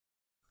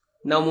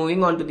Now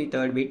moving on to the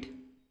third bit.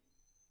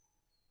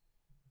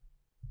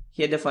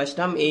 Here the first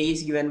term a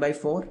is given by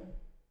 4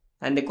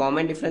 and the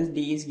common difference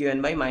d is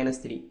given by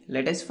 -3.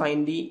 Let us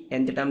find the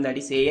nth term, that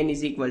is an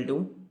is equal to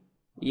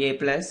a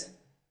plus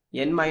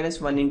n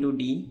minus 1 into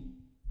d,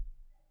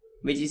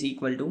 which is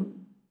equal to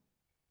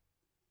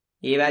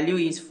a value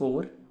is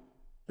 4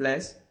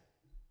 plus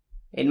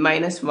n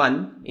minus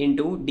 1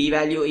 into d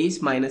value is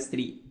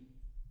 -3,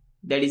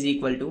 that is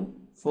equal to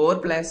 4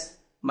 plus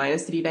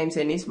 -3 times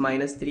n is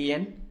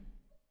 -3n,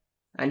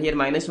 and here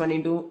 -1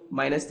 into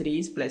 -3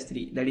 is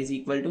 +3, that is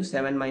equal to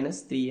 7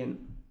 minus 3n.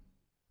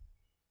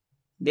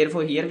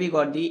 Therefore here we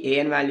got the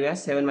an value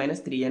as 7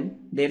 minus 3n.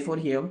 Therefore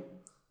here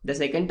the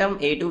second term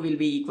a2 will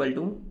be equal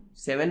to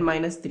 7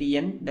 minus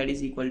 3n, that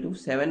is equal to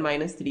 7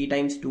 minus 3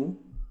 times 2,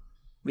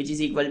 which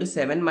is equal to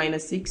 7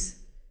 minus 6,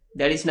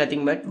 that is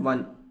nothing but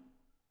 1.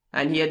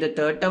 And here the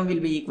third term will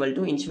be equal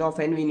to, instead of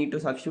n we need to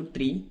substitute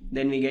 3,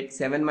 then we get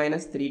 7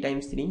 minus 3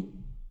 times 3,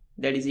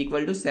 that is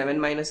equal to 7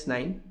 minus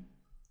 9,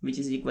 which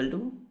is equal to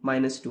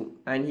 -2.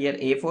 And here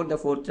a4, the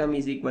fourth term,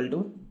 is equal to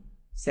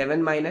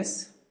 7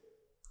 minus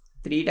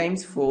 3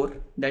 times 4,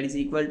 that is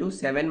equal to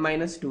 7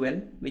 minus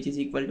 12, which is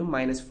equal to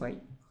 -5.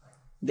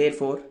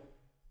 Therefore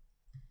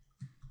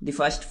the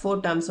first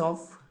 4 terms of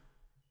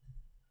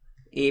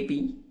AP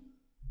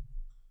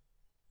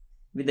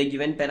with the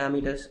given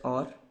parameters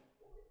are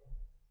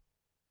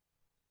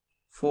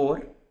 4,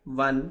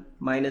 1,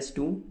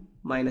 -2,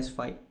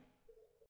 -5.